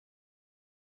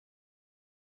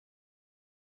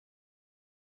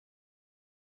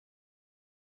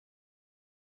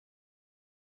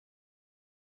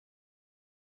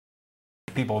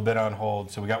people have been on hold.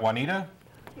 So we got Juanita.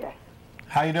 Yes.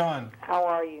 How you doing? How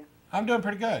are you? I'm doing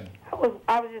pretty good.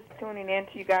 I was just tuning in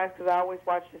to you guys because I always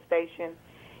watch the station,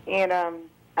 and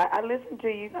I listen to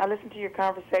you. I listen to your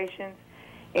conversations,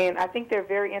 and I think they're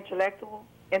very intellectual.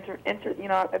 I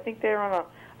think they're on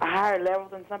a higher level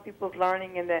than some people's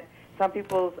learning and that some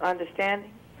people's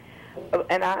understanding.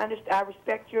 And I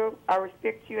respect you. I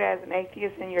respect you as an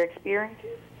atheist and your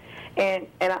experiences. And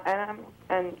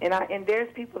there's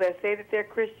people that say that they're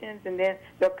Christians and then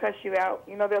they'll cuss you out.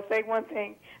 You know, they'll say one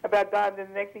thing about God, and then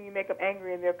the next thing you make them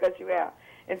angry and they'll cuss you out.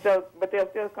 And so, but they'll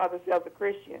still call themselves a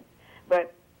Christian.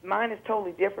 But mine is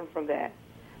totally different from that.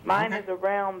 Mine is a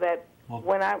realm that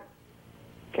when I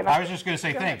was just going to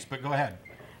say thanks, but go ahead.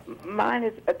 Mine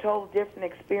is a total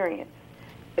different experience.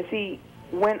 See,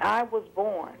 when I was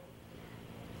born,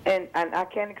 and I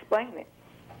can't explain it,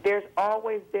 there's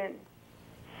always been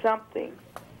something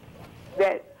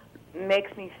that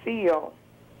makes me feel,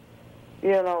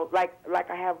 like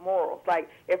I have morals. Like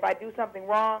if I do something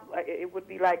wrong, it would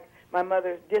be like my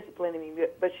mother's disciplining me,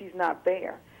 but she's not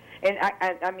there. And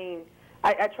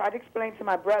I tried to explain to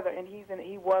my brother, and he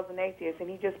was an atheist, and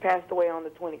he just passed away on the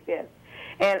 25th.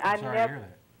 And I'm sorry to hear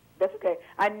that. That's okay.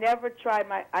 I never tried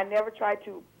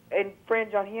to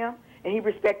infringe on him, and he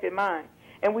respected mine.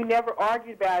 And we never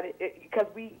argued about it because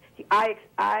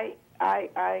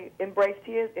I embraced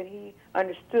his, and he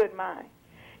understood mine.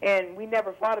 And we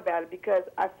never fought about it because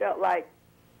I felt like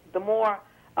the more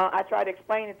I tried to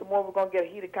explain it, the more we're going to get a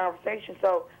heated conversation.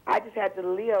 So I just had to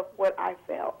live what I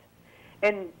felt.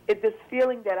 And this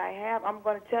feeling that I have, I'm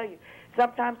going to tell you,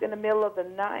 sometimes in the middle of the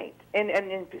night, and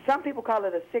some people call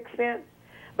it a sixth sense,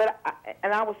 but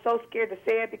I was so scared to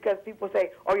say it because people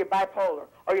say, oh, you're bipolar,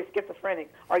 or you're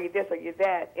schizophrenic, or you're this, or you're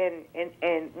that.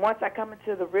 And once I come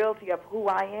into the reality of who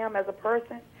I am as a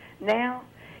person now,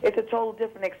 it's a total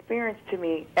different experience to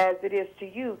me as it is to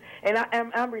you. And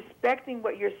I'm respecting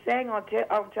what you're saying on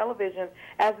television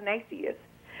as an atheist.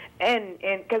 And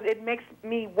because it makes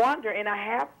me wonder, and I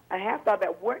have thought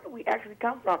that where do we actually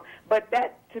come from? But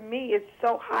that, to me, is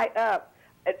so high up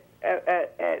at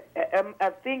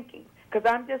thinking. Because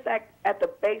I'm just at the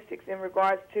basics in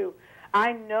regards to,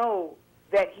 I know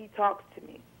that he talks to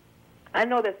me. I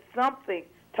know that something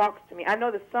talks to me. I know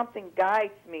that something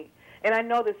guides me. And I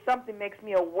know that something makes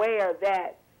me aware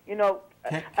that,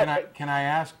 Can I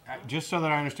ask, just so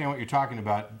that I understand what you're talking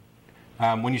about,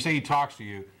 when you say he talks to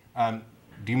you,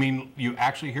 do you mean you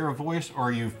actually hear a voice,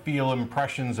 or you feel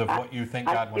impressions of what you think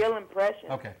God wants? I feel impressions.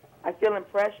 Okay. I feel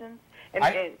impressions.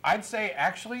 I'd say,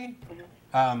 actually,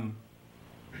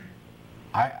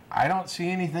 I don't see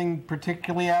anything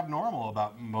particularly abnormal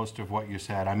about most of what you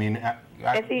said. I mean, and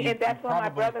that's why my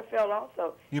brother felt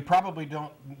also. You probably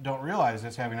don't realize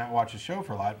this, having not watched the show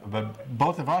for a lot. But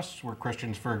both of us were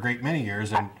Christians for a great many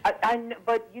years, and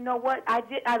but you know what?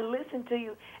 I listened to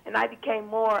you, and I became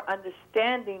more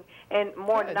understanding and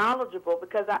more knowledgeable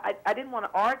because I didn't want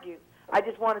to argue. I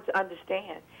just wanted to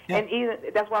understand, and even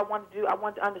that's what I wanted to do. I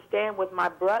wanted to understand with my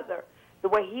brother the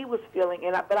way he was feeling,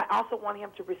 but I also wanted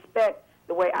him to respect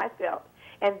the way I felt.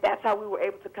 And that's how we were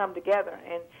able to come together.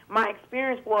 And my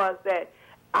experience was that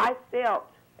I felt,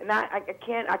 and I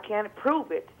can't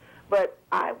prove it, but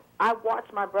I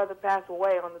watched my brother pass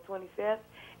away on the 25th,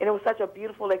 and it was such a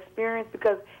beautiful experience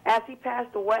because as he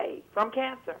passed away from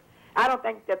cancer, I don't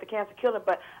think that the cancer killed him,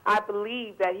 but I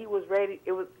believe that he was ready.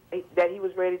 That he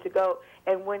was ready to go.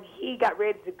 And when he got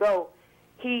ready to go,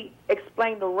 he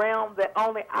explained the realm that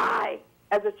only I,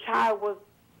 as a child,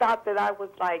 thought that I was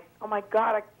like, oh my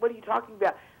God, what are you talking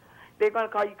about? They're going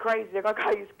to call you crazy. They're going to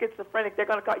call you schizophrenic. They're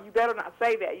going to call you better not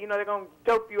say that. They're going to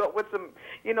dope you up with some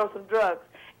drugs.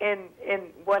 And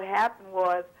what happened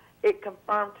was it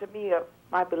confirmed to me of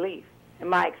my belief and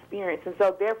my experience. And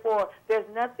so therefore, there's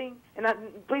nothing, and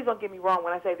please don't get me wrong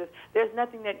when I say this, there's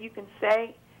nothing that you can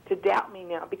say to doubt me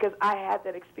now because I had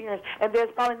that experience. And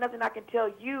there's probably nothing I can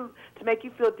tell you to make you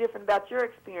feel different about your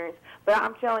experience. But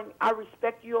I'm telling you, I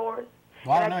respect yours.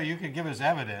 Well, I don't know. You could give us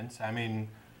evidence. I mean,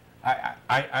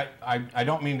 I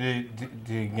don't mean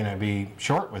to be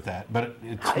short with that, but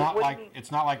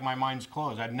it's not like my mind's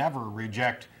closed. I'd never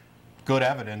reject good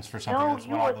evidence for something that's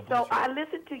not the bullshit. I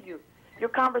listened to you. Your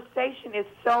conversation is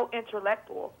so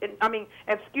intellectual.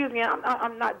 Excuse me.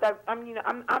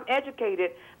 I'm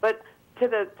educated, but to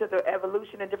the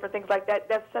evolution and different things like that,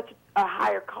 that's such a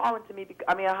higher calling to me.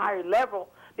 A higher level.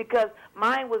 Because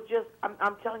mine was just,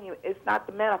 I'm telling you, it's not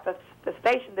the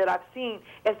manifestation that I've seen.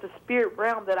 It's the spirit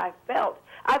realm that I felt.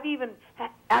 I've even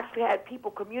actually had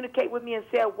people communicate with me and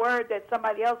say a word that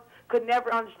somebody else could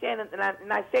never understand. And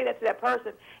I say that to that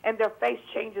person, and their face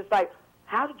changes like,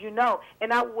 how did you know?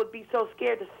 And I would be so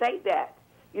scared to say that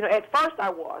You know, at first I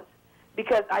was,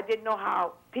 because I didn't know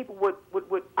how people would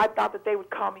I thought that they would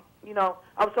call me, you know,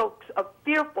 I was so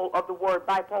fearful of the word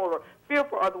bipolar,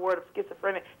 fearful of the word of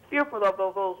schizophrenic, fearful of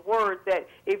those words that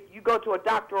if you go to a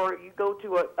doctor or you go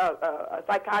to a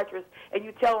psychiatrist and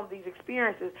you tell them these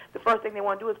experiences, the first thing they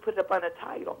want to do is put it up on a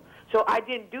title. So I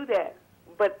didn't do that,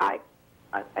 but I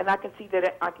can see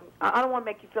that I don't want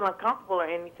to make you feel uncomfortable or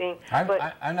anything.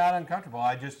 I'm not uncomfortable.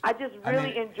 I just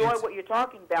really enjoy what you're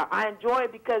talking about. I enjoy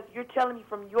it because you're telling me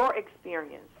from your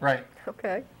experience. Right.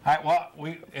 Okay. Well,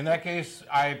 in that case,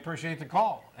 I appreciate the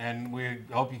call, and we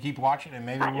hope you keep watching, and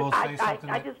maybe we'll say something.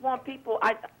 I just want people.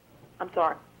 I'm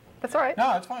sorry. That's all right. No,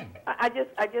 that's fine. I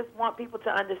just want people to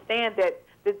understand that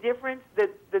the difference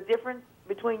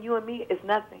between you and me is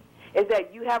nothing. Is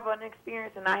that you have an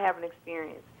experience and I have an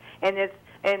experience. And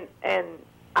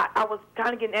I was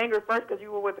kind of getting angry at first because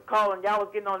you were with the call and y'all was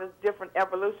getting on this different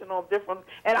evolutional,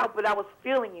 but I was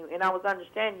feeling you and I was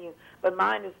understanding you. But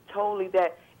mine is totally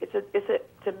that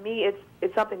to me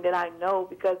it's something that I know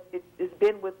because it's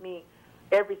been with me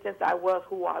ever since I was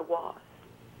who I was.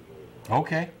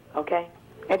 Okay. Okay.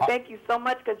 And thank you so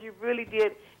much because you really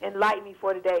did enlighten me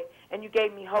for today, and you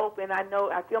gave me hope. And I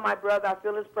feel my brother, I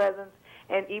feel his presence.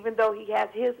 And even though he has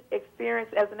his experience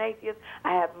as an atheist,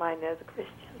 I have mine as a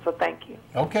Christian. So thank you.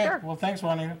 Okay. Sure. Well, thanks,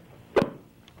 Juanita.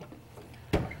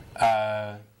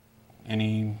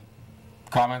 Any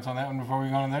comments on that one before we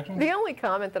go on to the next one? The only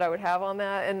comment that I would have on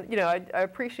that, and you know, I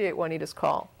appreciate Juanita's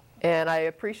call, and I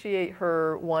appreciate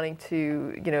her wanting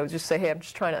to, you know, just say, hey, I'm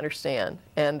just trying to understand,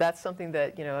 and that's something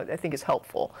that, you know, I think is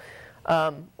helpful.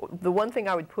 The one thing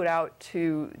I would put out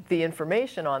to the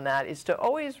information on that is to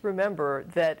always remember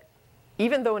that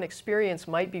even though an experience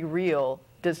might be real,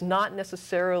 does not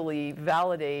necessarily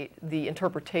validate the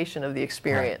interpretation of the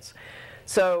experience. Right.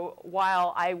 So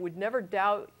while I would never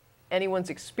doubt anyone's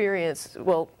experience,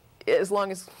 well, as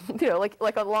long as, you know,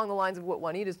 like along the lines of what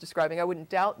Juanita's describing, I wouldn't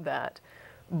doubt that.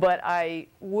 But I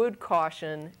would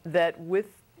caution that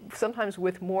sometimes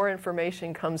with more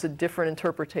information comes a different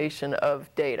interpretation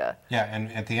of data. Yeah,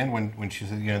 and at the end when she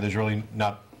said, you know, there's really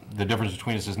not, the difference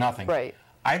between us is nothing. Right.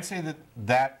 I'd say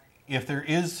that if there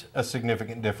is a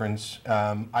significant difference,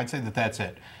 I'd say that that's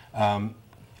it.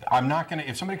 I'm not going to,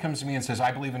 if somebody comes to me and says,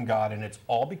 I believe in God and it's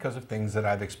all because of things that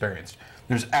I've experienced,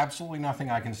 there's absolutely nothing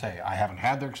I can say. I haven't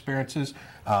had their experiences,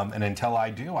 and until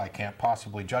I do, I can't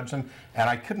possibly judge them, and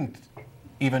I couldn't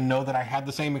even know that I had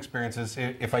the same experiences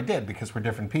if I did, because we're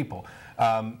different people.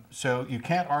 So you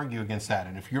can't argue against that,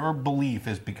 and if your belief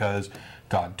is because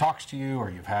God talks to you or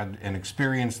you've had an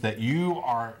experience that you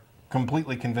are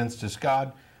completely convinced is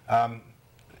God,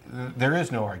 there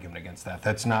is no argument against that.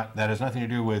 That has nothing to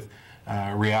do with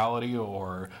reality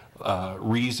or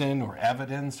reason or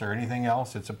evidence or anything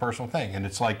else. It's a personal thing, and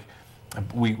it's like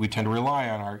we tend to rely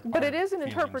on our. But it is an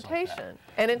interpretation, like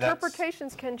and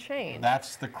interpretations can change.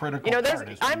 That's the critical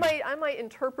part. I might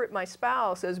interpret my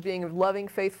spouse as being a loving,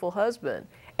 faithful husband,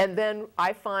 and then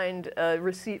I find a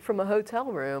receipt from a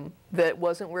hotel room that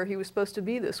wasn't where he was supposed to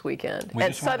be this weekend,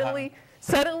 and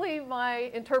suddenly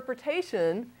my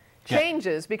interpretation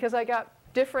changes because I got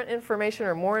different information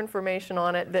or more information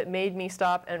on it that made me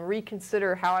stop and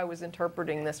reconsider how I was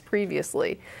interpreting this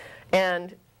previously.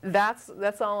 And that's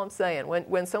all I'm saying.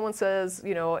 When someone says,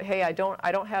 you know, hey, I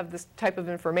don't have this type of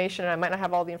information, and I might not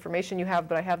have all the information you have,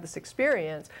 but I have this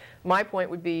experience, my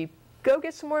point would be go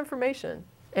get some more information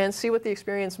and see what the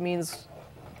experience means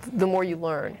the more you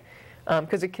learn,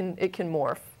 because it can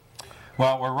morph.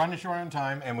 Well, we're running short on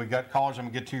time, and we've got callers I'm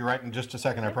going to get to you right in just a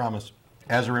second, I promise.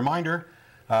 As a reminder,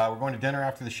 we're going to dinner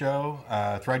after the show,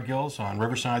 Threadgills on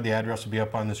Riverside. The address will be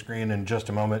up on the screen in just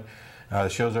a moment. The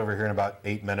show's over here in about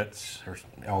 8 minutes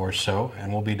or so,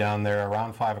 and we'll be down there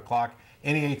around 5 o'clock.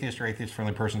 Any atheist or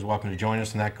atheist-friendly person is welcome to join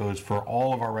us, and that goes for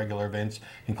all of our regular events,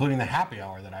 including the happy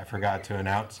hour that I forgot to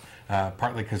announce,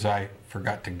 partly because I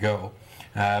forgot to go.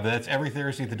 But that's every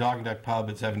Thursday at the Dog and Duck Pub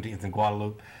at 17th and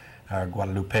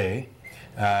Guadalupe.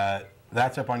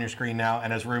 That's up on your screen now.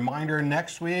 And as a reminder,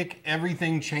 next week,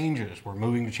 everything changes. We're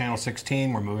moving to Channel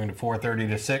 16. We're moving to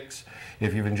 4:30 to 6.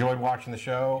 If you've enjoyed watching the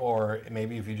show, or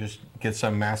maybe if you just get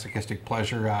some masochistic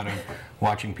pleasure out of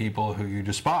watching people who you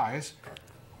despise,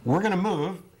 we're going to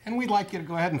move, and we'd like you to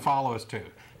go ahead and follow us too.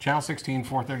 Channel 16,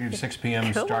 4:30 to 6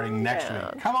 p.m. starting next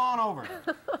week. Come on over.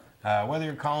 Whether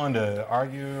you're calling to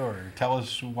argue or tell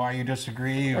us why you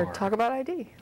disagree. Or talk about ID.